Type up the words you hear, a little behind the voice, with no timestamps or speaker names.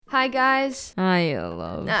Hi guys. Hiya,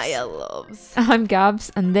 loves. Hiya, loves. I'm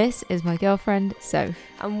Gabs, and this is my girlfriend, Soph.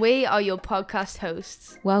 And we are your podcast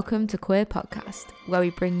hosts. Welcome to Queer Podcast, where we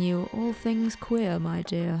bring you all things queer, my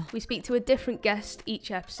dear. We speak to a different guest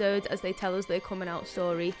each episode as they tell us their coming out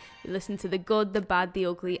story. We listen to the good, the bad, the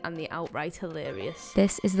ugly, and the outright hilarious.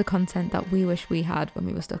 This is the content that we wish we had when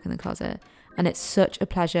we were stuck in the closet, and it's such a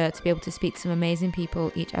pleasure to be able to speak to some amazing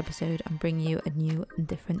people each episode and bring you a new and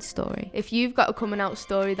different story. If you've got a coming out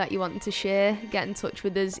story that you want to share, get in touch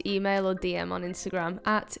with us, email or DM on Instagram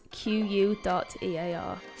at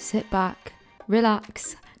qu.ear. Sit back,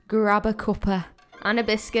 relax, grab a cuppa. And a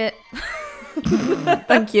biscuit.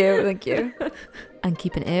 Thank you. And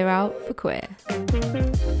keep an ear out for queer.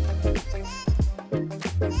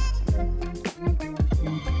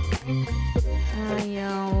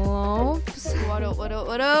 Hiya, loves. What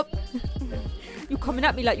up? You're coming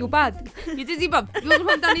at me like you're bad. You dizzy bum. You want to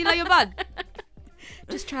put Danny like you're bad?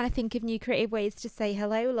 Just trying to think of new creative ways to say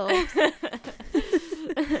hello, loves.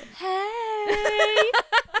 Hey.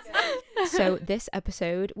 So this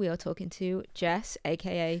episode we are talking to Jess,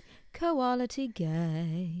 aka Quality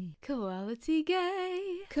Gay. Quality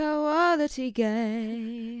gay. Quality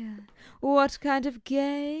Gay. What kind of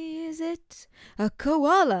gay is it? A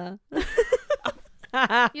koala.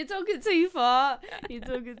 You're talking too far.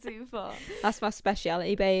 That's my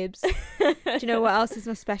speciality, babes. Do you know what else is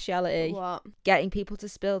my speciality? What? Getting people to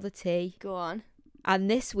spill the tea. Go on. And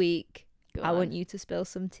this week, I want you to spill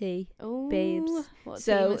some tea, babes. What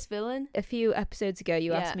So- tea was spilling? A few episodes ago,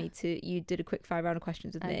 you asked Yeah. me to. You did a quick 5 round of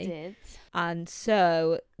questions with I me, did. and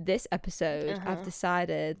so this episode, I've Uh-huh.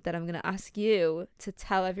 decided that I'm going to ask you to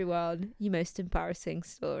tell everyone your most embarrassing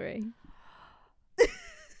story.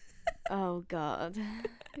 Oh God.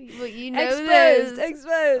 Well, you know Exposed. this.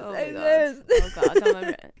 Oh my God. Oh God. I'm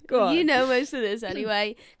a... Go on. You know most of this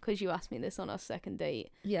anyway, because you asked me this on our second date.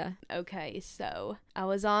 Yeah. Okay, so I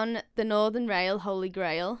was on the Northern Rail Holy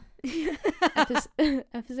Grail.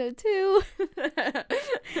 Episode 2.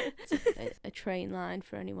 It's a train line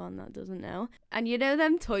for anyone that doesn't know. And you know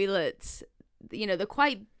them toilets, you know, they're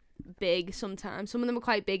quite big sometimes. Some of them are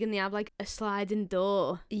quite big and they have like a sliding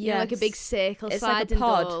door. You know, like a big circle It's like a sliding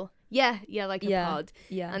pod. door. Yeah, like a pod.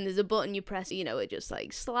 Yeah. And there's a button you press, you know, it just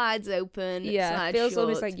like slides open, Yeah. slides It feels shut.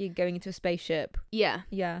 almost like you're going into a spaceship. Yeah.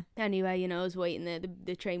 Yeah. Anyway, you know, I was waiting there.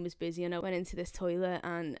 The train was busy and I went into this toilet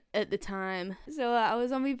and at the time, so I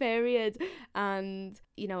was on my period and,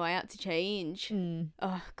 you know, I had to change. Mm.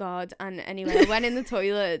 Oh, God. And anyway, I went in the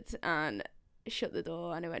toilet and shut the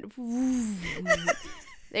door and I went...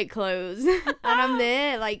 It closed and I'm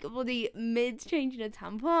there like bloody mid changing a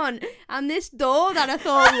tampon and this door that I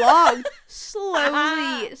thought locked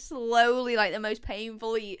slowly like the most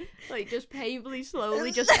painfully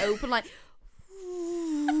slowly just open like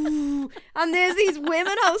and there's these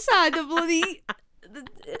women outside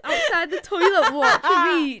outside the toilet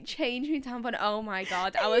watching me change my tampon. Oh my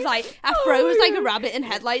God, I was like, I froze like a rabbit in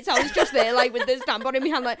headlights. I was just there like with this tampon in my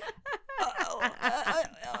hand like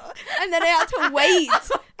and then I had to wait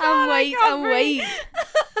and wait.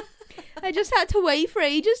 I just had to wait for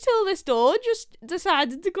ages till this door just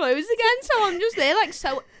decided to close again. So I'm just there like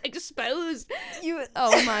so exposed.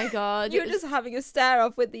 Oh my God. You were just having a stare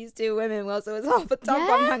off with these two women whilst there was half a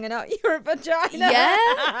tampon hanging out your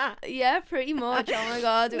vagina. Yeah, pretty much. Oh my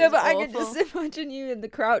God. It No, was but awful. I can just imagine you in the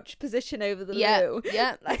crouch position over the loo.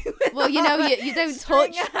 Yeah. Like, Well, you know, you don't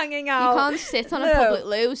string touch. hanging out. You can't sit on a No. public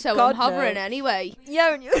loo, so God, I'm hovering no. anyway.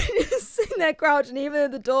 Yeah, and you were just sitting there crouching, even though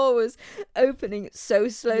the door was opening so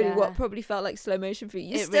slowly, Yeah. what probably felt like slow motion for you.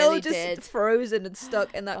 You're It still really just did. frozen and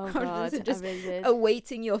stuck in that Oh crouch God, position, just I really did.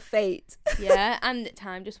 awaiting your fate. Yeah, and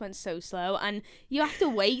time just went so slow, and you have to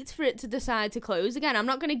wait for it to decide to close again. I'm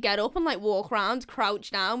not going to get up and like walk around,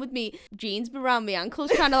 crouch down with me jeans around my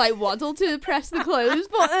ankles, trying to like waddle to press the close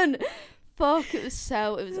button. Fuck, it was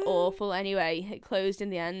awful. Anyway, it closed in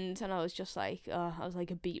the end, and I was just like, I was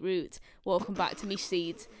like a beetroot walking back to my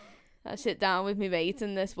seat. I sit down with my mate,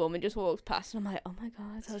 and this woman just walks past, and I'm like, oh my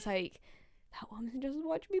God. I was like, that woman just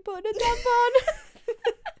watched me put a tampon.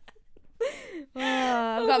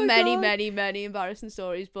 I've got many embarrassing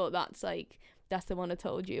stories, but that's the one I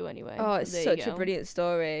told you anyway. Oh, it's There you such a go. brid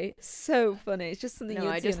story. So funny. It's just something No, you'd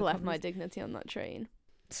I see just in a left my conversation. dignity on that train.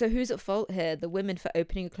 So who's at fault here? The women for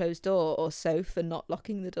opening a closed door, or Soph for not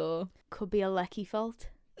locking the door? Could be a lecky fault.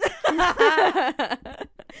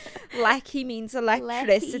 Lecky means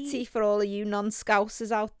electricity Lecky. for all of you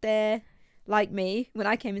non-scousers out there. Like me, when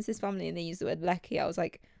I came into this family and they used the word lecky, I was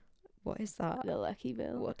like, what is that? The lecky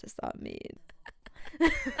bill. What does that mean?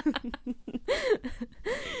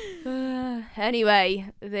 Anyway,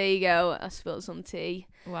 there you go. I spilled some tea.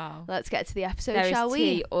 Wow. Let's get to the episode, There shall is we?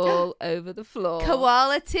 tea all over the floor.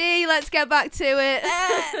 Koala tea. Let's get back to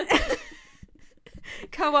it.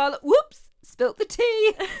 Koala. Whoops. Spilt the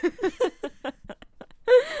tea.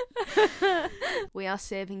 We are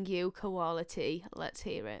serving you koala tea. Let's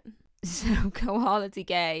hear it. So Koala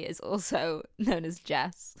Gay is also known as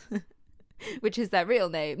Jess, which is their real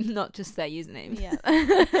name, not just their username. Yeah.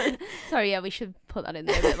 Sorry, yeah, we should put that in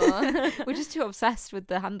there a bit more. We're just too obsessed with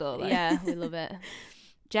the handle. Like. Yeah, we love it.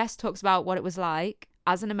 Jess talks about what it was like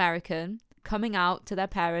as an American coming out to their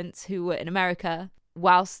parents who were in America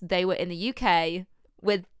whilst they were in the UK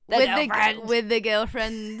with the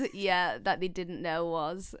girlfriend, yeah, that they didn't know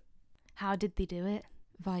was. How did they do it?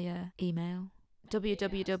 via email.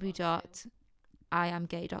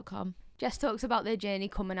 www.iamgay.com. Jess talks about their journey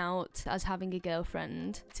coming out as having a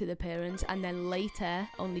girlfriend to the parents, and then later,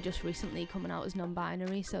 only just recently, coming out as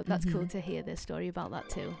non-binary. So that's cool to hear their story about that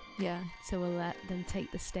too. Yeah. So we'll let them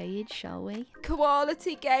take the stage, shall we? Koala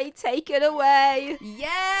Gay, take it away.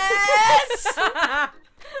 Yes!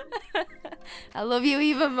 I love you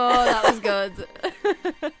even more. That was good.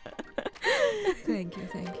 Thank you.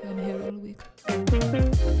 I'm here all week.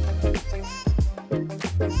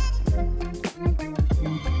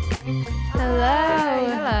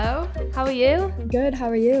 Hello. How are you? Good, how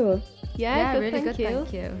are you? Yeah, good, really thank good, you.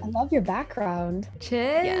 thank you. I love your background.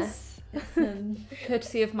 Cheers.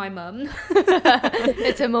 Courtesy of my mum.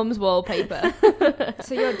 It's a mum's wallpaper.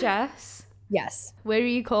 So you're Jess. Yes. Where are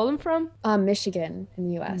you calling from? Michigan in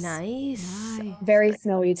the US. Nice. Very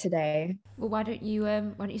snowy today. Well, why don't you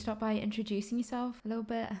start by introducing yourself a little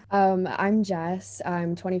bit? I'm Jess.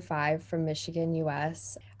 I'm 25 from Michigan,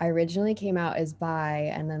 US. I originally came out as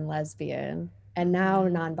bi and then lesbian and now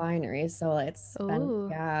non-binary. So it's Ooh.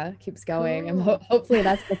 been, keeps going. Cool. And hopefully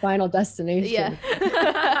that's the final destination.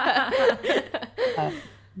 Yeah.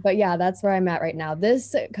 But yeah, that's where I'm at right now.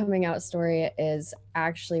 This coming out story is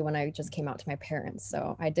actually when I just came out to my parents.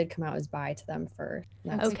 So I did come out as bi to them for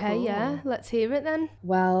next. Okay, cool. yeah. Let's hear it then.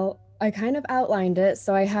 Well, I kind of outlined it,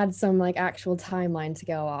 so I had some like actual timeline to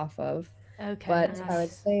go off of. Okay. But I would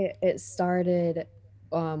nice. say it started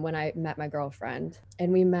when I met my girlfriend,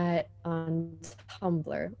 and we met on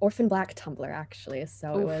Tumblr, Orphan Black Tumblr actually.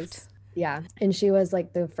 So it was, and she was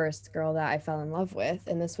like the first girl that I fell in love with,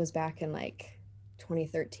 and this was back in like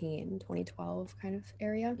 2013, 2012 kind of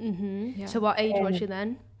area. Mm-hmm. Yeah. So what age was And- she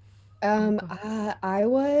then? I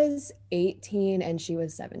was 18 and she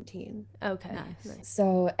was 17. Okay. Nice.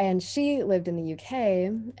 So, and she lived in the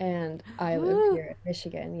UK and I Woo. lived here in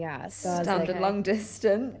Michigan. Yeah. So I was Standard like, long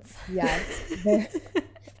distance. yes.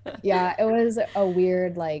 Yeah, it was a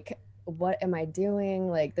weird, like, what am I doing?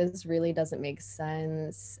 Like, this really doesn't make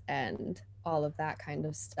sense and all of that kind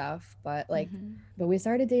of stuff. But like, but we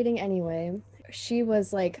started dating anyway. She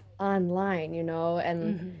was like online, you know,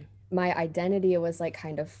 and Mm-hmm. my identity was like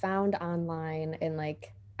kind of found online. And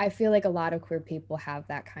like, I feel like a lot of queer people have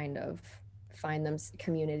that kind of find them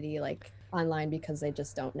community like online because they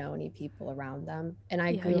just don't know any people around them. And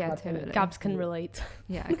I grew up in totally. Gabs can relate.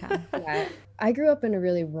 Yeah, I can. yeah, I grew up in a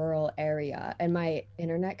really rural area, and my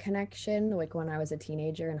internet connection, like when I was a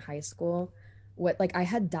teenager in high school, I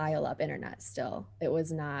had dial-up internet still. It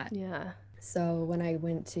was not. Yeah. So when I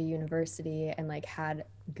went to university and like had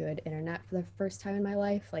good internet for the first time in my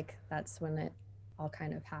life, like that's when it all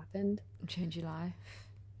kind of happened. Change your life.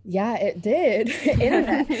 Yeah, it did.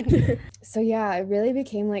 Internet. So yeah, it really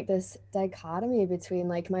became like this dichotomy between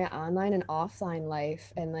like my online and offline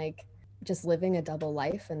life and like just living a double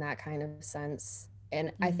life in that kind of sense.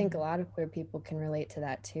 And I think a lot of queer people can relate to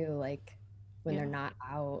that too, like when they're not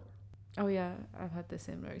out. Oh yeah, I've had the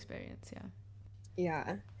similar experience, yeah.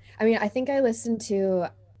 Yeah. I mean, I think I listened to,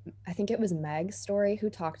 I think it was Meg's story who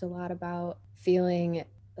talked a lot about feeling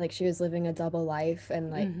like she was living a double life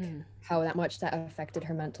and like how that much that affected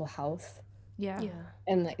her mental health. Yeah. Yeah.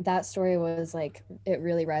 And like that story was like, it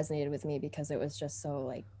really resonated with me because it was just so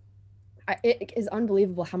like, it is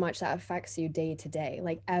unbelievable how much that affects you day to day,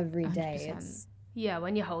 like every day. 100%. It's Yeah,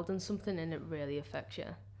 when you're holding something and it really affects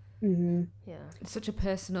you. Yeah. It's such a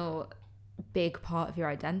personal, big part of your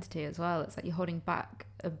identity as well. It's like you're holding back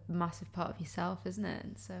a massive part of yourself, isn't it?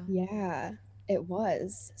 And so yeah, it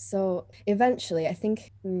was. So eventually, I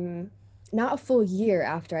think not a full year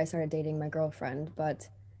after I started dating my girlfriend, but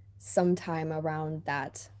sometime around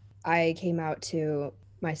that, I came out to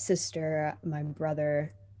my sister, my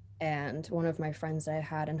brother, and one of my friends that I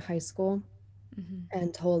had in high school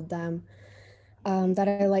and told them that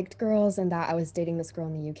I liked girls and that I was dating this girl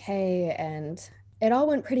in the UK. And it all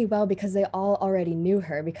went pretty well because they all already knew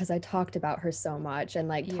her because I talked about her so much and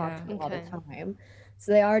like talked Yeah. to her all the Okay. time.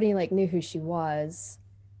 So they already like knew who she was.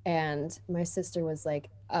 And my sister was like,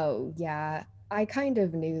 "Oh, yeah, I kind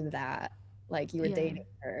of knew that like you were Yeah. dating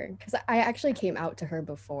her because I actually came out to her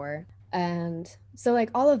before." And so like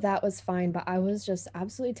all of that was fine, but I was just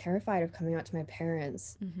absolutely terrified of coming out to my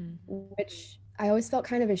parents, Mm-hmm. which I always felt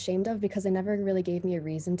kind of ashamed of because they never really gave me a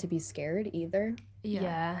reason to be scared either.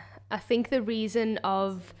 Yeah. I think the reason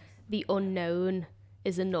of the unknown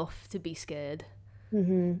is enough to be scared.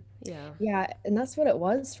 Mm-hmm. Yeah. Yeah, and that's what it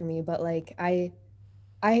was for me, but like I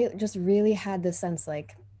just really had this sense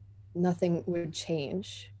like nothing would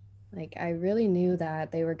change. Like I really knew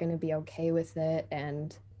that they were going to be okay with it,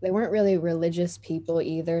 and they weren't really religious people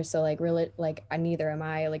either, so like really like I neither am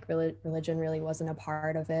I, like religion really wasn't a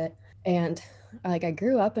part of it. And like I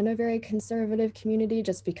grew up in a very conservative community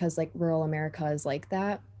just because like rural America is like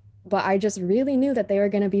that. But I just really knew that they were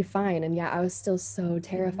going to be fine, and yeah, I was still so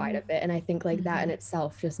terrified of it, and I think like that in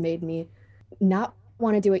itself just made me not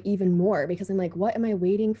want to do it even more because I'm like, what am I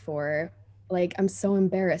waiting for? Like, I'm so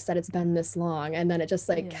embarrassed that it's been this long. And then it just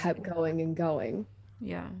like Yeah. kept going and going.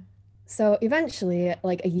 Yeah. So eventually,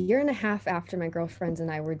 like a year and a half after my girlfriends and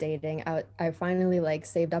I were dating, I finally like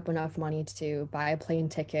saved up enough money to buy a plane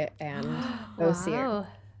ticket and go see her. Wow.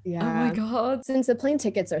 Oh my Yeah. God. Since the plane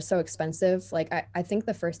tickets are so expensive, like I think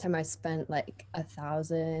the first time I spent like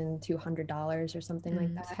 $1,200 or something like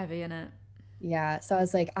It's that. heavy in it. Yeah, so I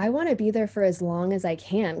was like, I want to be there for as long as I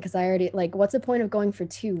can because I already like, what's the point of going for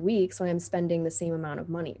 2 weeks when I'm spending the same amount of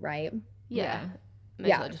money, right? Yeah. May as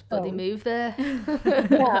Yeah. well just bloody move there.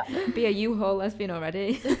 Yeah. Be a U-Haul lesbian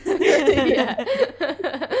already. Yeah.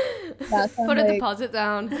 Yeah, so Put I'm a like, deposit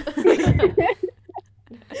down.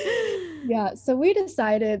 yeah. So we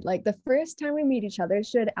decided like the first time we meet each other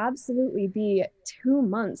should absolutely be 2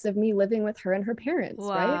 months of me living with her and her parents,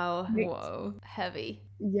 right? Wow. Right. Whoa. Heavy.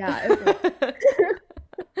 Yeah.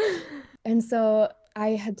 And so I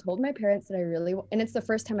had told my parents that I really, and it's the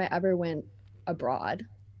first time I ever went abroad,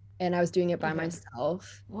 and I was doing it by Okay.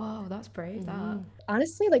 myself. Whoa, that's brave, that. Mhm.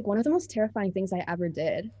 Honestly, like one of the most terrifying things I ever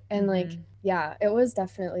did. And like, yeah, it was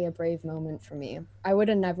definitely a brave moment for me. I would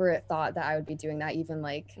have never thought that I would be doing that even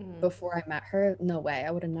like before I met her. No way.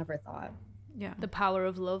 I would have never thought. Yeah. The power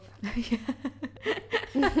of love.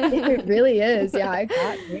 It really is. Yeah, I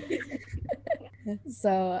got me.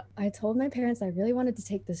 So I told my parents I really wanted to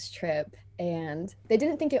take this trip, and they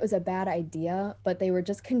didn't think it was a bad idea, but they were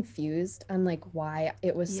just confused on like why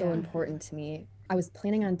it was so Yeah. important to me. I was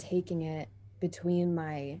planning on taking it between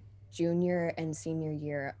my junior and senior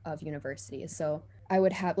year of university. So I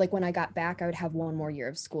would have like when I got back, I would have one more year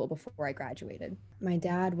of school before I graduated. My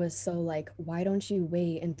dad was so like, why don't you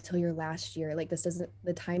wait until your last year? Like this doesn't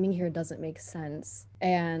the timing here doesn't make sense.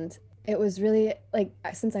 And it was really like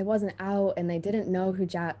since I wasn't out and they didn't know who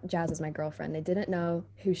Jazz is my girlfriend, they didn't know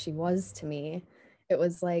who she was to me. It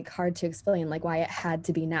was like hard to explain like why it had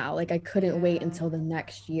to be now. Like I couldn't wait Yeah. until the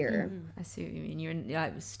next year. I see what you mean. You're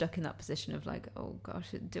like stuck in that position of like, oh gosh,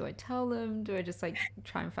 do I tell them? Do I just like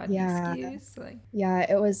try and find Yeah. an excuse? Like,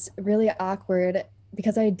 Yeah, it was really awkward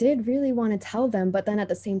because I did really want to tell them, but then at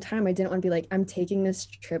the same time, I didn't want to be like, I'm taking this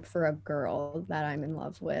trip for a girl that I'm in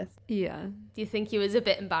love with. yeah. Do you think you was a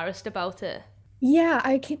bit embarrassed about it? Yeah,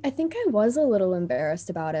 I think I was a little embarrassed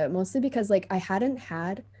about it, mostly because like I hadn't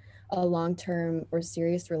had a long-term or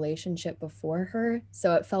serious relationship before her.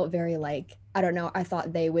 So it felt very like, I don't know, I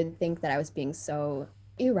thought they would think that I was being so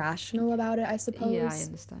irrational about it, I suppose. Yeah, I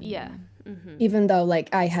understand. Yeah. Mm-hmm. Even though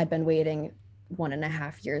like I had been waiting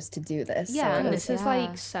 1.5 years to do this. Yeah, so and it this was, is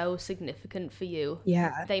like so significant for you.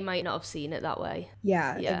 yeah. They might not have seen it that way.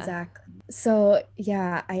 Yeah, Yeah. exactly. So,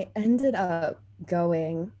 yeah, I ended up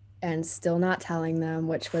going and still not telling them,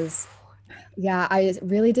 which was, yeah, I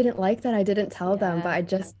really didn't like that I didn't tell them, but Yeah. I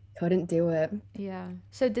just couldn't do it. Yeah.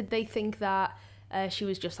 So did they think that she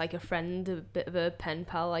was just like a friend, a bit of a pen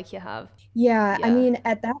pal like you have? Yeah, I Yeah. mean,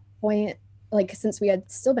 at that point, like since we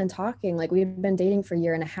had still been talking, like we'd been dating for a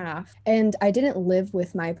year and a half, and I didn't live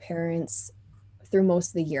with my parents through most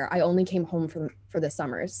of the year. I only came home for the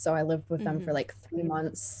summers, so I lived with them for like 3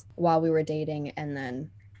 months while we were dating, and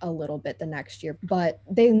then a little bit the next year. But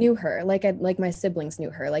they knew her, like my siblings knew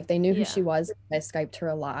her, like they knew who Yeah. she was. I Skyped her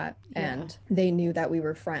a lot, and they knew that we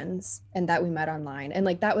were friends and that we met online, and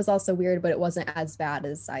like that was also weird, but it wasn't as bad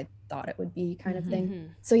as I thought it would be, kind of thing.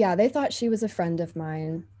 So yeah, they thought she was a friend of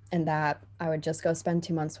mine and that I would just go spend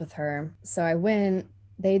 2 months with her. So I went.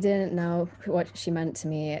 They didn't know what she meant to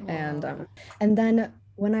me, and then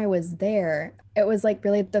when I was there, it was like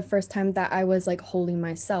really the first time that I was like holding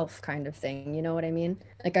myself kind of thing. You know what I mean?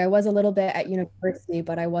 Like I was a little bit at university,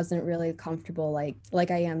 but I wasn't really comfortable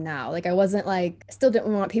like I am now. Like I wasn't like still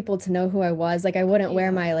didn't want people to know who I was. Like I wouldn't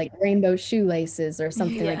wear my like rainbow shoelaces or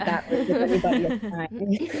something like that with anybody at the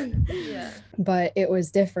time. Yeah. But it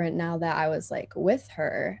was different now that I was like with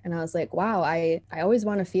her, and I was like, wow, I always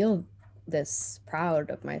want to feel this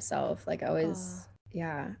proud of myself. Like I always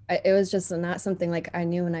yeah, it was just not something like I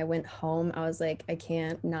knew when I went home. I was like, I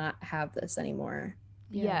can't not have this anymore.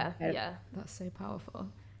 Yeah. That's so powerful.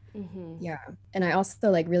 Yeah. And I also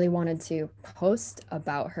like really wanted to post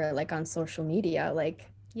about her like on social media. Like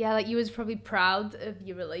you was probably proud of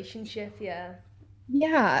your relationship.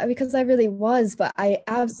 yeah, because I really was, but I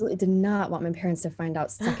absolutely did not want my parents to find out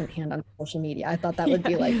secondhand on social media. I thought that would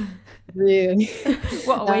be like really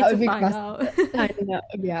What a way to find out. I know,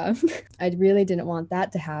 yeah. I really didn't want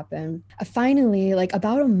that to happen. Finally, like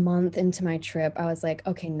about a month into my trip, I was like,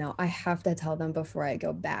 okay, no, I have to tell them before I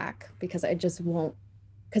go back because I just won't,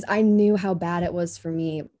 because I knew how bad it was for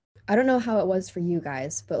me. I don't know how it was for you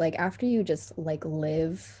guys, but like after you just like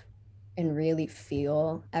live and really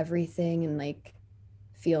feel everything and like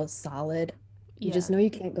feel solid, you just know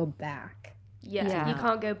you can't go back. You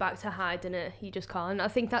can't go back to hiding it. You just can't. I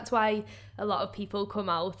think that's why a lot of people come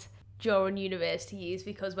out during university years,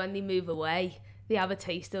 because when they move away, they have a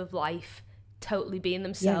taste of life totally being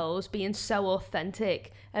themselves, being so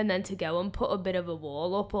authentic, and then to go and put a bit of a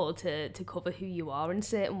wall up or to cover who you are in a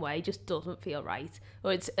certain way just doesn't feel right,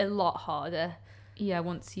 or it's a lot harder. Yeah,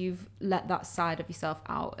 once you've let that side of yourself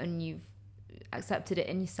out and you've accepted it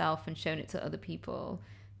in yourself and shown it to other people,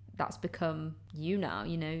 that's become you now,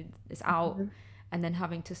 you know, it's out. And then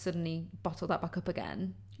having to suddenly bottle that back up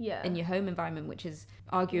again in your home environment, which is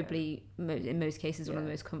arguably in most cases one of the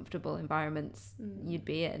most comfortable environments you'd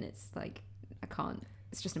be in, it's like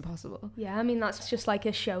it's just impossible. I mean, that's just like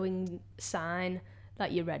a showing sign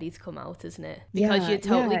that you're ready to come out, isn't it? Because you're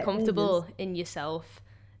totally comfortable in yourself,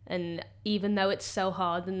 and even though it's so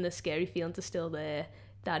hard and the scary feelings are still there,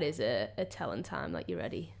 that is a telling time that you're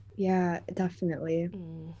ready. Yeah, definitely.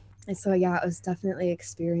 And so I was definitely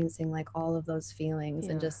experiencing like all of those feelings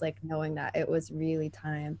and just like knowing that it was really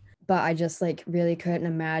time. But I just like really couldn't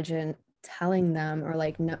imagine telling them, or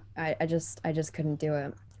like no, I just couldn't do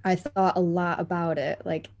it. I thought a lot about it,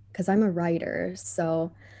 like because I'm a writer,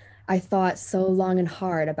 so I thought so long and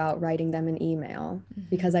hard about writing them an email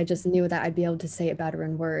because I just knew that I'd be able to say it better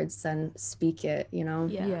in words than speak it, you know?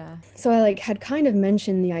 Yeah. So I like had kind of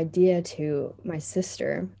mentioned the idea to my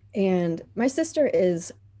sister, and my sister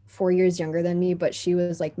is 4 years younger than me, but she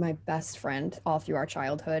was like my best friend all through our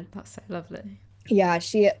childhood. That's so lovely. Yeah,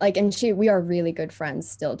 we are really good friends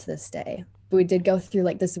still to this day. But we did go through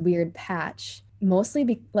like this weird patch,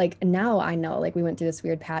 mostly like now I know like we went through this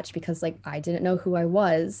weird patch because like I didn't know who I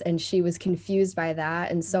was and she was confused by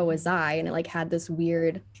that, and so was I, and it like had this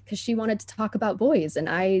weird, because she wanted to talk about boys and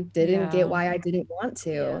I didn't get why I didn't want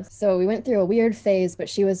to. So we went through a weird phase, but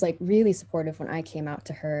she was like really supportive when I came out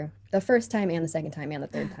to her the first time and the second time and the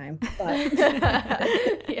third time. But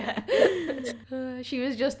she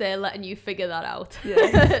was just there letting you figure that out.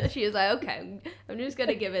 She was like, okay, I'm just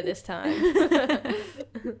gonna give it this time.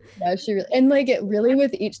 Yeah, she really, and like it really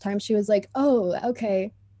with each time she was like, oh,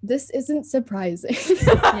 okay, this isn't surprising.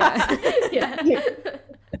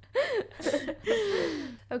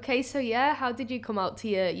 Okay, so how did you come out to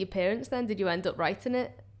your parents then? Did you end up writing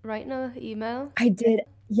an email? I did.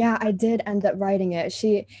 Yeah, I did end up writing it.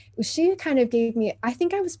 She kind of gave me, I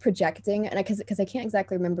think I was projecting, and because I can't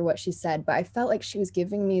exactly remember what she said, but I felt like she was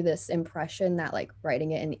giving me this impression that like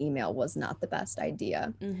writing it in email was not the best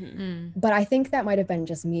idea. But I think that might have been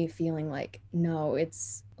just me feeling like, no,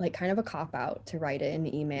 it's like kind of a cop-out to write it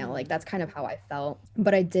in email. Like that's kind of how I felt.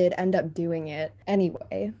 But I did end up doing it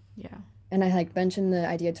anyway. Yeah. And I like mentioned the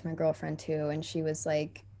idea to my girlfriend too, and she was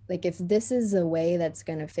like, if this is a way that's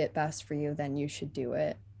going to fit best for you, then you should do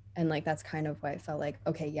it. And like that's kind of why I felt like,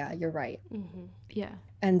 okay, yeah, you're right. Yeah.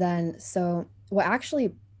 And then so what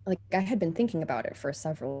actually, like I had been thinking about it for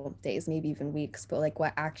several days, maybe even weeks, but like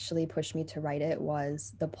what actually pushed me to write it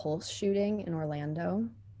was the Pulse shooting in Orlando.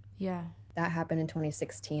 Yeah. That happened in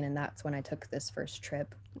 2016, and that's when I took this first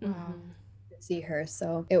trip. Wow. To see her.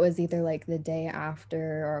 So it was either like the day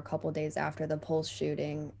after or a couple days after the Pulse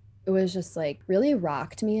shooting. It was just like really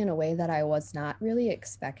rocked me in a way that I was not really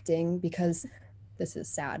expecting, because this is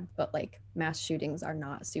sad, but like mass shootings are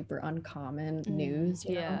not super uncommon news.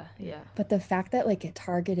 You know? But the fact that like it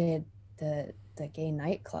targeted the gay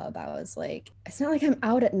nightclub, I was like, it's not like I'm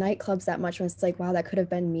out at nightclubs that much when it's like, wow, that could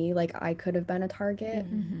have been me. Like I could have been a target.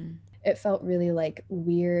 it felt really like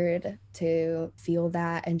weird to feel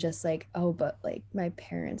that and just like, oh, but like my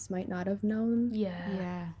parents might not have known.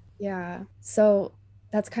 Yeah. Yeah. So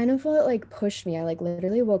that's kind of what like pushed me. I like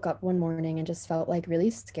literally woke up one morning and just felt like really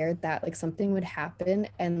scared that like something would happen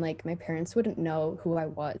and like my parents wouldn't know who I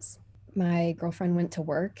was. My girlfriend went to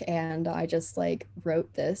work and I just like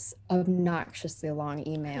wrote this obnoxiously long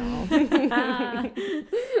email.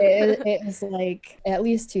 It was like at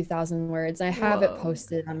least 2,000 words. I have it Whoa.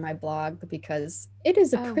 posted on my blog because it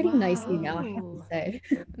is a Oh, pretty nice wow. email, I have to say.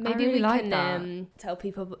 Maybe really we like can that. tell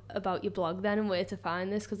people about your blog then and where to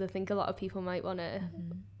find this, because I think a lot of people might want to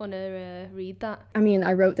read that. I mean,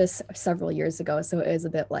 I wrote this several years ago, so it is a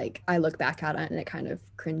bit like I look back at it and it kind of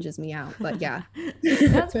cringes me out. But yeah,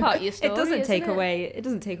 That's part of your story. It doesn't take isn't it? away. It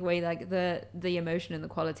doesn't take away like the emotion and the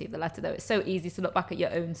quality of the letter, though. It's so easy to look back at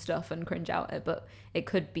your own stuff and cringe out it, but it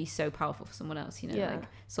could be so powerful for someone else. You know, Yeah. like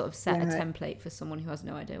sort of set a Yeah. template for someone who has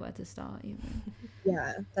no idea where to start. Even.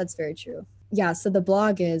 yeah, that's very true. Yeah, so the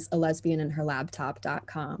blog is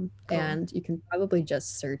alesbianandherlaptop.com, Cool. and you can probably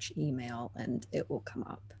just search email and it will come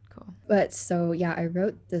up. Cool. But so yeah, I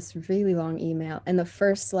wrote this really long email, and the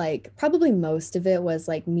first like probably most of it was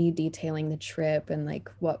like me detailing the trip and like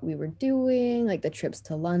what we were doing, like the trips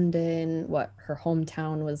to London, what her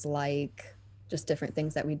hometown was like, just different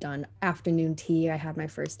things that we'd done. Afternoon tea, I had my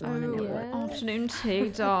first one and it was yeah. Afternoon tea,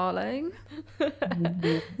 darling.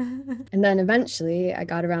 and then eventually I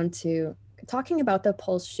got around to talking about the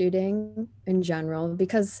Pulse shooting in general,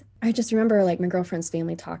 because I just remember like my girlfriend's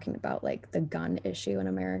family talking about like the gun issue in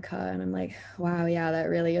America, and I'm like, wow, yeah, that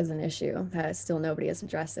really is an issue that still nobody is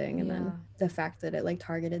addressing. And Yeah. then the fact that it like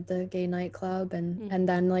targeted the gay nightclub, and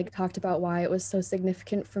then like talked about why it was so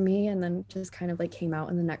significant for me, and then just kind of like came out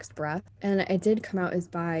in the next breath. And I did come out as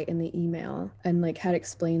bi in the email and like had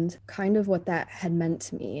explained kind of what that had meant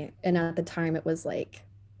to me. And at the time it was like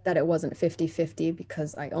that it wasn't 50-50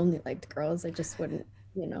 because I only liked girls. I just wouldn't,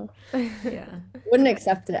 you know, Yeah. wouldn't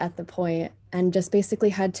accept it at the point, and just basically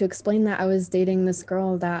had to explain that I was dating this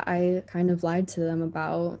girl that I kind of lied to them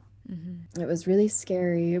about. Mm-hmm. It was really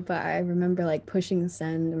scary, but I remember like pushing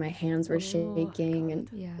send and my hands were Oh, shaking and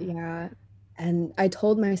Yeah. yeah. And I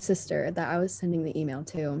told my sister that I was sending the email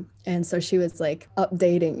too. And so she was like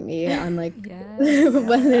updating me on like Yes.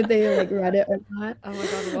 whether they like read it or not. Oh my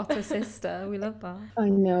god, what a sister. We love that. I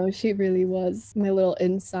know, she really was my little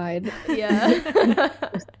inside. Yeah.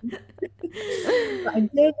 I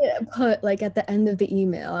did put like at the end of the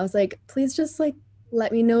email, I was like, please just like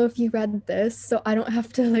let me know if you read this so I don't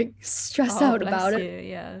have to like stress out about it.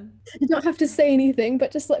 Yeah. You don't have to say anything,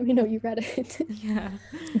 but just let me know you read it. Yeah.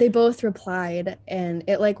 They both replied and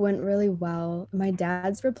it like went really well. My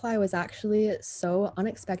dad's reply was actually so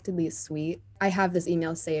unexpectedly sweet. I have this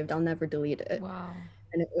email saved. I'll never delete it. Wow.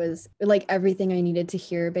 And it was like everything I needed to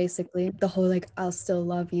hear, basically. The whole like, I'll still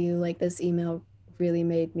love you. Like this email really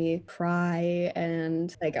made me cry,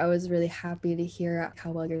 and like I was really happy to hear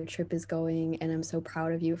how well your trip is going, and I'm so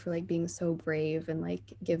proud of you for like being so brave and like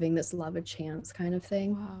giving this love a chance kind of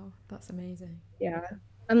thing. Wow, that's amazing. Yeah,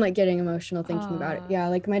 I'm like getting emotional thinking about it. Yeah,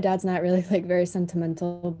 like my dad's not really like very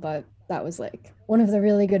sentimental, but that was like one of the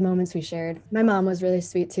really good moments we shared. My mom was really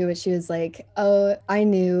sweet too, but she was like, oh, I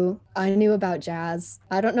knew about jazz.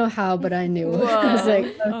 I don't know how, but I knew. I was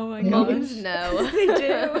like, Oh my Mums gosh. know. They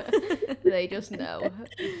do. They just know.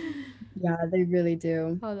 yeah, they really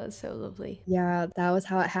do. Oh, that's so lovely. Yeah, that was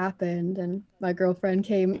how it happened. And my girlfriend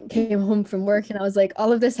came home from work, and I was like,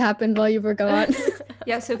 all of this happened while you were gone.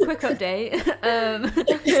 Yeah, so quick update.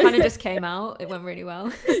 Kind of just came out. It went really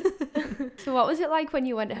well. So what was it like when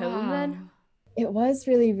you went home then? It was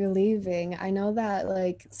really relieving. I know that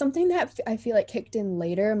like something that I feel like kicked in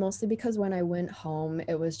later, mostly because when I went home,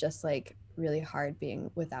 it was just like really hard being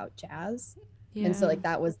without jazz. Yeah. And so like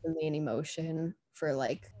that was the main emotion for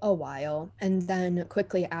like a while. And then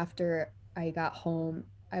quickly after I got home,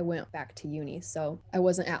 I went back to uni. So I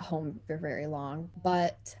wasn't at home for very long.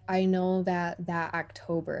 But I know that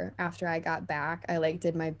October, after I got back, I like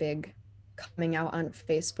did my big coming out on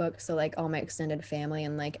Facebook, so like all my extended family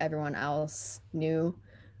and like everyone else knew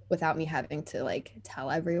without me having to like tell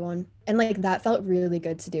everyone. And like that felt really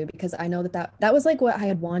good to do, because I know that was like what I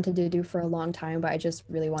had wanted to do for a long time, but I just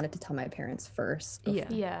really wanted to tell my parents first.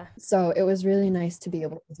 Yeah. So it was really nice to be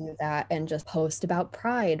able to do that and just post about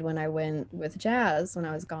Pride when I went with jazz when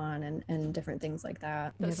I was gone, and different things like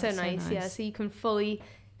that. That's so nice. Yeah, so you can fully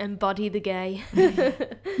embody the gay.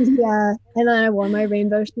 Yeah, and then I wore my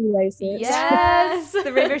rainbow shoelaces. Yes,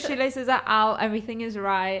 the rainbow shoelaces are out. Everything is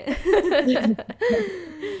right.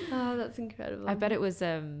 Oh, that's incredible. I bet it was.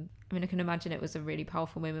 I mean, I can imagine it was a really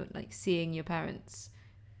powerful moment, like seeing your parents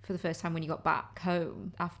for the first time when you got back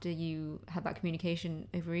home after you had that communication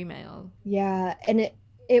over email? Yeah, and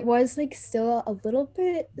it was like still a little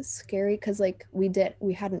bit scary because like we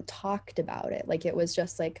hadn't talked about it. Like it was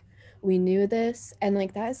just like we knew this, and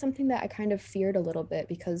like that is something that I kind of feared a little bit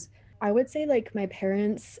because I would say like my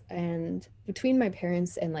parents, and between my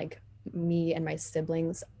parents and like me and my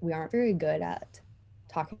siblings, we aren't very good at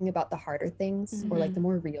talking about the harder things or like the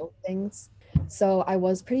more real things. So I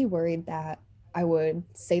was pretty worried that I would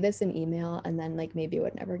say this in email and then like maybe it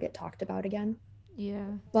would never get talked about again. Yeah.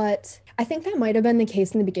 But I think that might have been the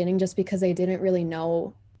case in the beginning just because they didn't really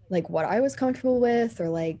know like what I was comfortable with or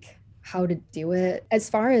like how to do it. As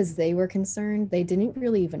far as they were concerned, they didn't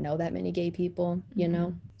really even know that many gay people, you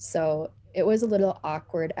know? So it was a little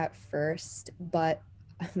awkward at first, but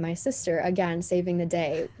my sister, again, saving the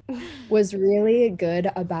day, was really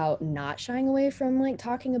good about not shying away from like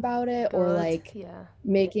talking about it or like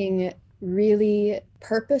making really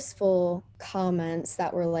purposeful comments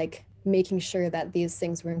that were like making sure that these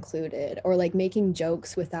things were included or like making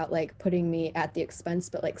jokes without like putting me at the expense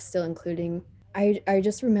but like still including. I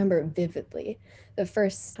just remember vividly the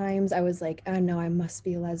first times I was like, oh no, I must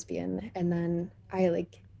be lesbian, and then I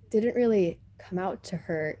like didn't really come out to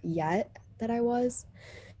her yet that I was.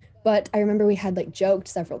 But I remember we had like joked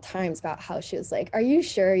several times about how she was like, are you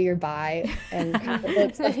sure you're bi? And kind of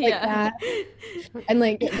like stuff like that. And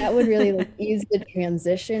like that would really like ease the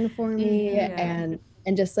transition for me and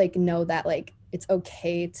just like know that like it's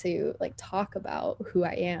okay to like talk about who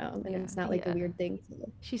I am and it's not like a weird thing to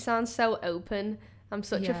do. She sounds so open. I'm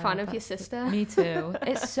such a fan of your sister. Me too.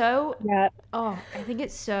 It's so I think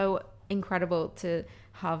it's so incredible to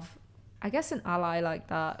have, I guess, an ally like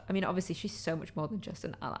that. I mean, obviously she's so much more than just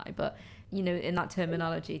an ally, but you know, in that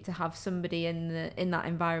terminology, to have somebody in that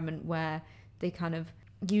environment where they kind of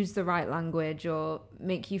use the right language or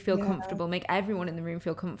make you feel comfortable, make everyone in the room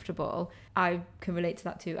feel comfortable. I can relate to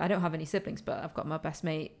that too. I don't have any siblings, but I've got my best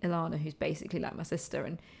mate Ilana, who's basically like my sister,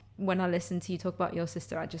 and when I listen to you talk about your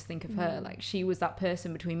sister, I just think of her like she was that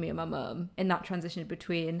person between me and my mum in that transition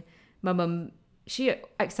between my mum. She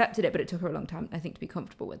accepted it, but it took her a long time, I think, to be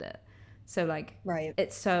comfortable with it. So like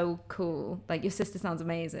it's so cool. Like your sister sounds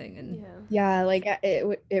amazing. And like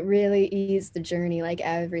it really eased the journey like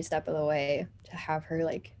every step of the way to have her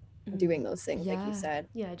like doing those things like you said.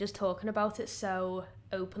 Just talking about it so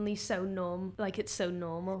openly, so like it's so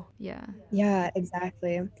normal. Yeah,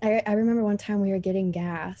 exactly. I remember one time we were getting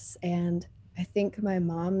gas and I think my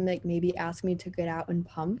mom like maybe asked me to get out and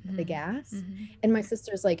pump the gas. And my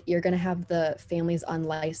sister's like, you're gonna have the family's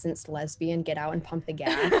unlicensed lesbian get out and pump the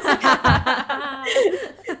gas.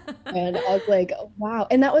 And I was like, wow.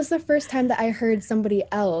 And that was the first time that I heard somebody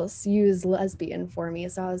else use lesbian for me.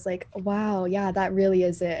 So I was like, wow, yeah, that really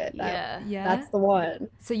is it. That's the one.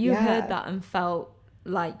 So you heard that and felt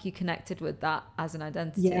like you connected with that as an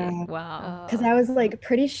identity. Wow. Because I was like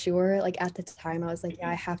pretty sure like at the time I was like, yeah,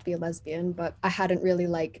 I have to be a lesbian, but I hadn't really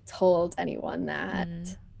like told anyone that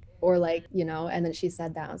or like, you know, and then she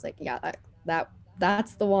said that I was like, yeah,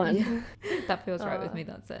 that's the one. That feels right with me.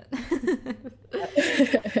 That's it.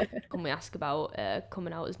 Can we ask about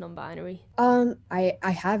coming out as non-binary? I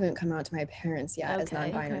haven't come out to my parents yet as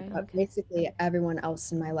non-binary, but basically everyone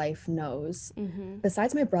else in my life knows.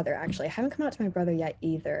 Besides my brother, actually, I haven't come out to my brother yet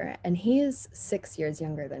either, and he is 6 years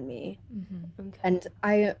younger than me. And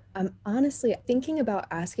I'm honestly thinking about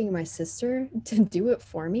asking my sister to do it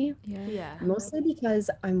for me. Mostly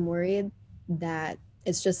because I'm worried that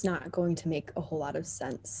it's just not going to make a whole lot of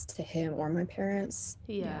sense to him or my parents.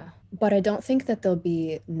 But I don't think that they'll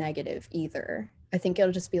be negative either. I think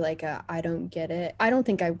it'll just be like I don't get it. I don't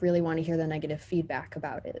think I really want to hear the negative feedback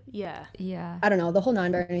about it. I don't know. The whole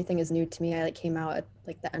non-binary thing is new to me. I like came out at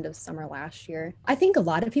like the end of summer last year. I think a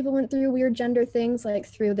lot of people went through weird gender things like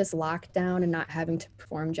through this lockdown and not having to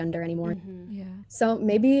perform gender anymore. So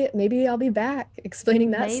maybe I'll be back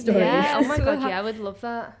explaining that story. Oh my god, I would love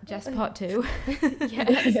that. Just part 2.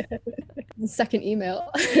 Second email.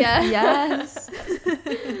 Yes.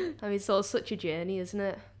 I mean, it's all such a journey, isn't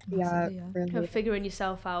it? Really. Figuring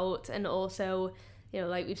yourself out, and also, you know,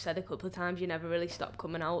 like we've said a couple of times, you never really stop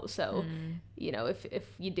coming out. So, you know, if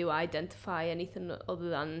you do identify anything other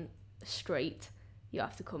than straight, you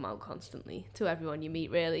have to come out constantly to everyone you meet,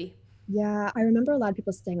 really. Yeah, I remember a lot of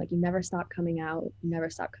people saying like, you never stop coming out,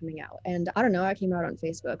 and I don't know, I came out on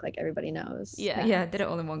Facebook like everybody knows. Did it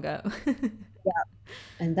all in one go.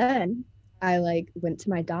 And then I like went to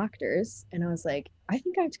my doctors and I was like, I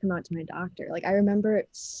think I have to come out to my doctor. Like I remember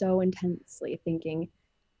so intensely thinking,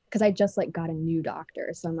 because I just like got a new doctor,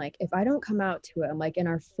 so I'm like, if I don't come out to him like in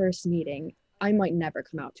our first meeting, I might never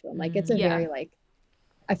come out to him. Like it's a very like,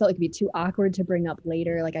 I felt like it'd be too awkward to bring up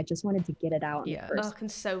later. Like I just wanted to get it out in the Oh, I first. can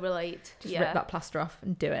so relate. Just rip that plaster off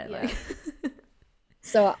and do it. Yeah. Like.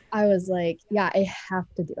 So I was like, yeah, I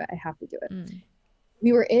have to do it. I have to do it.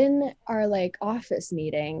 We were in our like office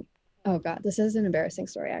meeting. Oh God, this is an embarrassing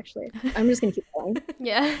story actually. I'm just gonna keep going.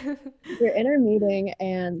 Yeah. We're in our meeting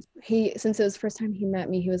and since it was the first time he met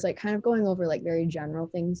me, he was like kind of going over like very general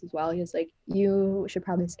things as well. He was like, you should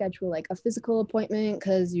probably schedule like a physical appointment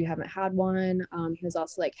because you haven't had one. He was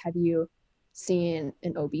also like, have you seen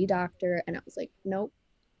an OB doctor? And I was like, nope,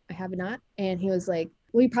 I have not. And he was like,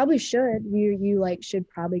 well, you probably should. You like should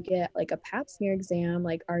probably get like a pap smear exam.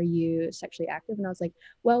 Like, are you sexually active? And I was like,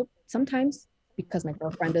 well, sometimes, because my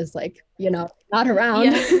girlfriend is like, not around.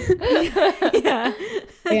 Yeah.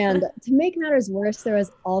 And to make matters worse, there was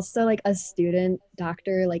also like a student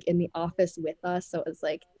doctor like in the office with us. So it was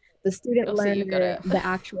like the student learner, the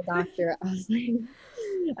actual doctor. I was like,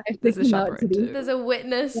 I picked him out to be. There's a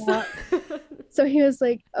witness. Yeah. So he was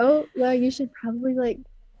like, oh, well, you should probably like,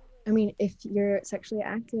 I mean, if you're sexually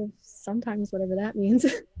active, sometimes whatever that means,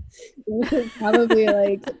 you should probably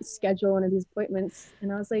like schedule one of these appointments.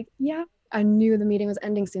 And I was like, yeah. I knew the meeting was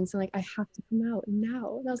ending soon, so I'm like, I have to come out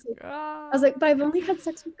now. And I was like, but I've only had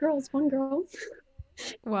sex with one girl.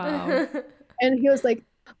 Wow. And he was like,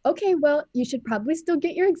 okay, well, you should probably still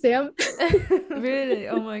get your exam. Really?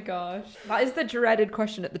 Oh my gosh. That is the dreaded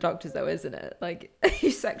question at the doctors though, isn't it? Like, are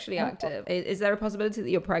you sexually active? Is there a possibility that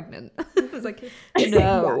you're pregnant? It's like,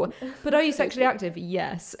 no. Yeah. But are you sexually active?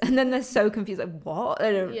 Yes. And then they're so confused, like, what?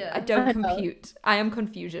 I don't compute. I am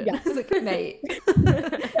confusion. Yeah. It's like, mate,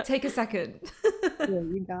 take a second. Yeah,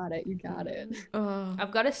 you got it. Oh.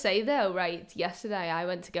 I've got to say though, right, yesterday I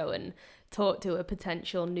went to go and talk to a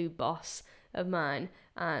potential new boss of mine,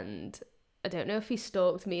 and I don't know if he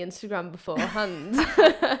stalked me Instagram beforehand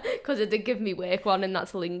because it did give me work one and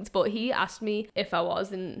that's linked, but he asked me if I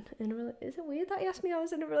was in a is it weird that he asked me if I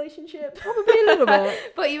was in a relationship? Probably a little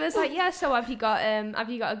bit. But he was like, yeah, so have you got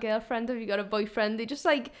a girlfriend, have you got a boyfriend? He just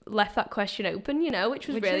like left that question open, which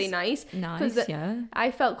was really nice. Nice, yeah.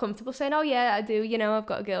 I felt comfortable saying, oh yeah, I do, I've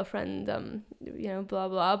got a girlfriend, blah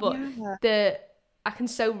blah, but I can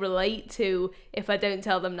so relate to, if I don't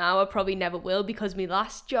tell them now, I probably never will, because my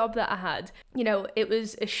last job that I had, it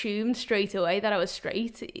was assumed straight away that I was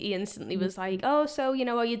straight. He instantly was like, oh, so,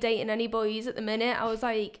 are you dating any boys at the minute? I was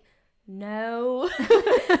like, no.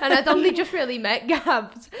 And I'd only just really met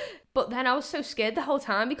Gabs. But then I was so scared the whole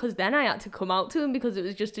time, because then I had to come out to him because it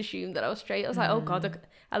was just assumed that I was straight. I was like, oh God,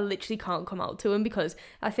 I literally can't come out to him, because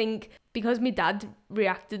I think because my dad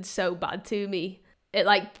reacted so bad to me, it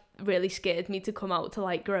like really scared me to come out to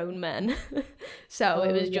like grown men. So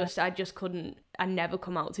it was just, I just couldn't, I never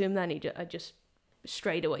come out to him then. I just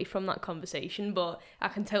strayed away from that conversation. But I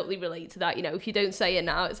can totally relate to that. If you don't say it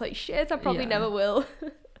now, it's like, shit, I probably never will.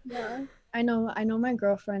 Yeah, I know my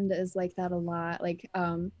girlfriend is like that a lot. Like,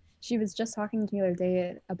 she was just talking to me the other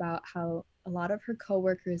day about how a lot of her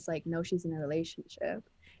coworkers like know she's in a relationship.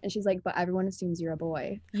 And she's like, but everyone assumes you're a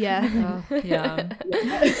boy. Yeah. Yeah.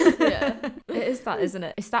 It is that, isn't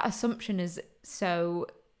it? It's that assumption is so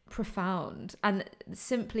profound. And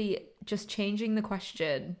simply just changing the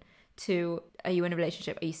question to, are you in a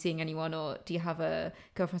relationship? Are you seeing anyone? Or do you have a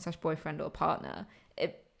girlfriend/boyfriend or partner?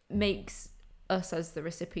 It makes us as the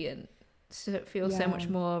recipient feel so much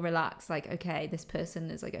more relaxed. Like, okay, this person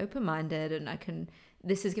is like open-minded, and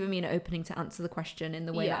this has given me an opening to answer the question in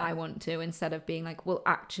the way that I want to, instead of being like, well,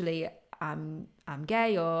 actually I'm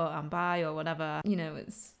gay or I'm bi or whatever.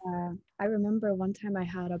 It's I remember one time I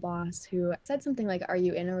had a boss who said something like, are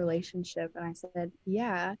you in a relationship? And I said,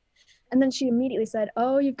 yeah. And then she immediately said,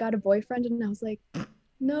 oh, you've got a boyfriend? And I was like,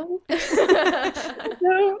 no.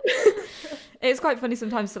 No. It's quite funny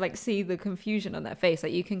sometimes to like see the confusion on their face.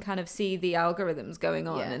 Like, you can kind of see the algorithms going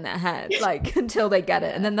on in their head, like, until they get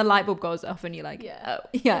it, and then the light bulb goes off and you're like, oh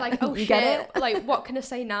yeah, like, oh you shit, get it? like, what can I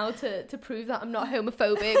say now to prove that I'm not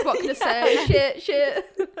homophobic? What can I say? Shit.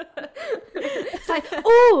 It's like,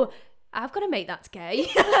 oh, I've got a mate that's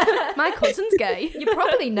gay. My cousin's gay. You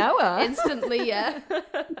probably know her. Instantly, yeah.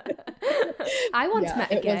 I once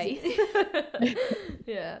met a gay.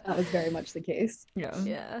 Yeah. That was very much the case.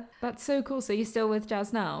 Yeah. That's so cool. So you're still with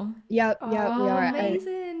Jazz now? Yeah, we are.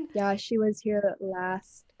 Amazing. She was here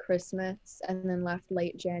last Christmas and then left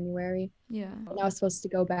late January. Yeah. And I was supposed to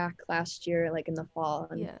go back last year, like in the fall.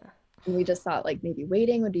 And Yeah. And we just thought like maybe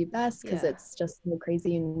waiting would be best, because it's just so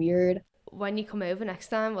crazy and weird. When you come over next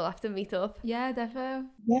time, we'll have to meet up. Yeah, defo.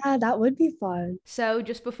 Yeah, that would be fun. So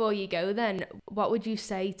just before you go then, what would you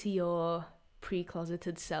say to your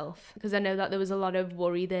pre-closeted self? Because I know that there was a lot of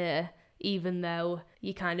worry there even though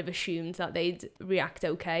you kind of assumed that they'd react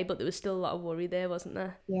okay, but there was still a lot of worry there, wasn't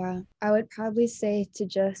there? Yeah, I would probably say to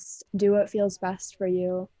just do what feels best for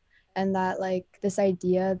you. And that, like, this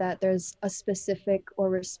idea that there's a specific or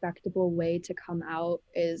respectable way to come out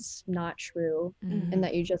is not true. Mm. And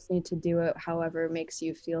that you just need to do it however makes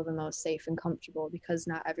you feel the most safe and comfortable, because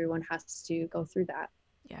not everyone has to go through that.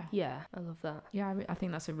 Yeah, I love that. Yeah, I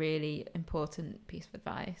think that's a really important piece of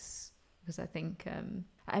advice, because I think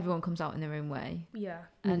everyone comes out in their own way. Yeah.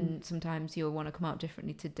 And sometimes you'll want to come out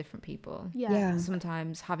differently to different people. Yeah.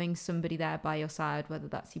 Sometimes having somebody there by your side, whether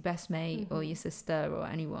that's your best mate or your sister or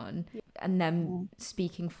anyone, and them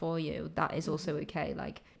speaking for you, that is also okay.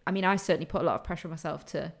 Like, I mean, I certainly put a lot of pressure on myself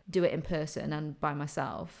to do it in person and by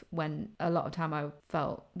myself, when a lot of time I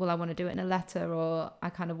felt, well, I want to do it in a letter, or I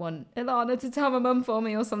kind of want Ilana to tell my mum for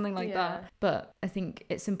me or something like that. But I think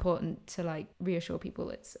it's important to, like, reassure people,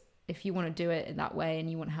 it's, if you want to do it in that way and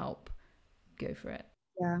you want help, go for it.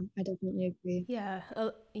 Yeah, I definitely agree. Yeah,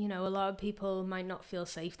 you know, a lot of people might not feel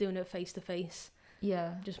safe doing it face to face.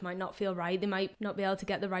 Yeah. Just might not feel right. They might not be able to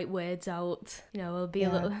get the right words out. You know, they'll be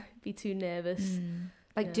be too nervous.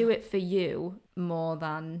 Like, do it for you more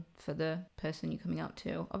than for the person you're coming out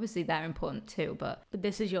to. Obviously, they're important too, but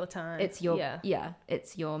this is your time. it's your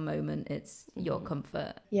it's your moment. It's your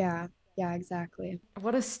comfort. Yeah, exactly.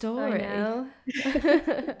 What a story! I know.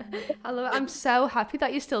 I love it. I'm so happy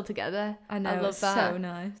that you're still together. I know. I love it's that. so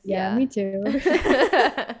nice. Yeah, me too.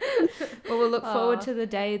 Well, we'll look forward to the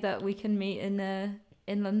day that we can meet in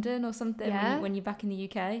London or something when you're back in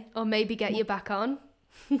the UK, or maybe get you back on.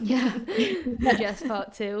 Yeah. Jess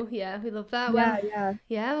part 2. Yeah, we love that.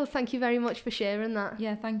 Yeah. Well, thank you very much for sharing that.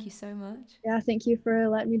 Yeah, thank you so much. Yeah, thank you for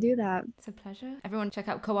letting me do that. It's a pleasure. Everyone check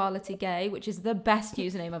out Koality Gay, which is the best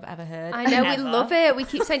username I've ever heard. I know, we love it. We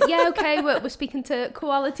keep saying, yeah, okay, we're speaking to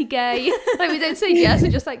Koality Gay. Like, we don't say yes,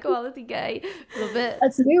 we're just like Koality Gay. Love it.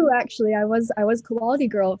 That's new, actually. I was Koality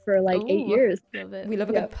Girl for like 8 years. Love it. We love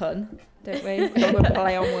a good pun, don't we? We love a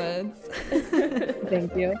play on words.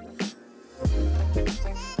 Thank you.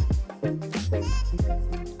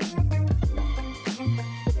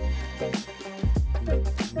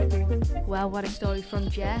 Well, what a story from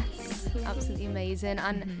Jess. Absolutely amazing.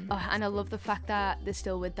 And and I love the fact that they're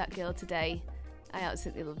still with that girl today. I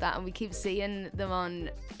absolutely love that. And we keep seeing them on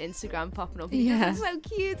Instagram popping up. Yeah. It's so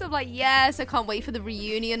cute. I'm like, yes, I can't wait for the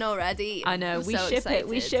reunion already. I know. I'm We so ship excited. it.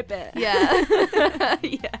 We ship it. Yeah.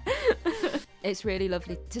 Yeah. It's really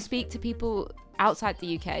lovely to speak to people outside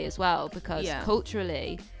the UK as well, because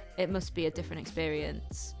culturally it must be a different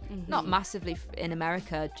experience. Not massively in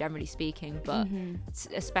America, generally speaking, but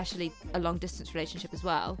especially a long distance relationship as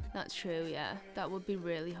well. That's true, yeah. That would be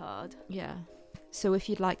really hard. Yeah. So if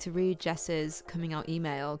you'd like to read Jess's coming out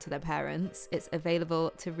email to their parents, it's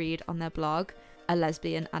available to read on their blog,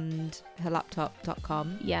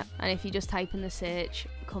 alesbianandherlaptop.com. Yeah, and if you just type in the search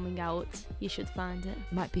coming out, you should find it.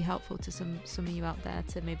 Might be helpful to some of you out there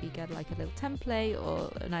to maybe get like a little template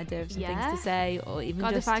or an idea of some things to say, or even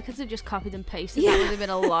God, just... if I could have just copied and pasted, that would have been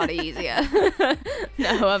a lot easier.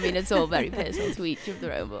 No, I mean, it's all very personal to each of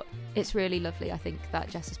their own, but it's really lovely, I think, that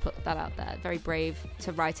Jess has put that out there. Very brave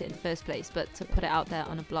to write it in the first place, but to put it out there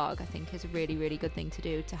on a blog, I think, is a really, really good thing to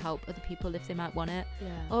do to help other people if they might want it.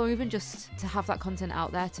 yeah. Or even just to have that content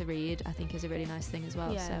out there to read, I think is a really nice thing as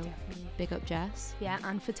well. Yeah, So definitely. big up Jess. Yeah,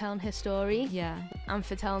 and for telling her story. Yeah. And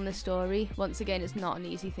for telling the story. Once again, it's not an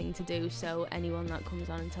easy thing to do, so anyone that comes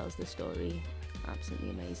on and tells the story,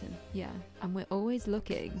 absolutely amazing. Yeah. And we're always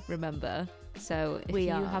looking, remember. So if We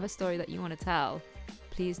you are. have a story that you want to tell,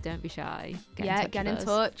 please don't be shy. Get Get in with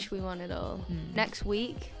us. touch. We want it all. Next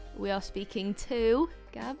week, we are speaking to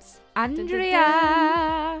Gabs.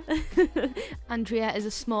 Andrea. Andrea is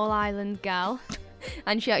a small island gal,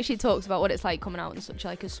 and she actually talks about what it's like coming out in such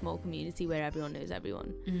like a small community where everyone knows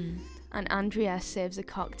everyone. And Andrea serves a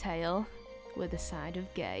cocktail with a side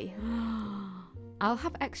of gay. I'll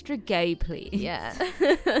have extra gay, please. Yeah.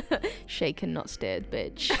 Shaken, not stirred,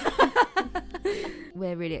 bitch.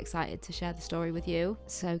 We're really excited to share the story with you,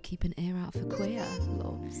 so keep an ear out for queer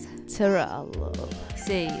loves. Ta-ra, love.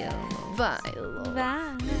 See you. Bye, love.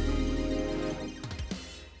 Bye.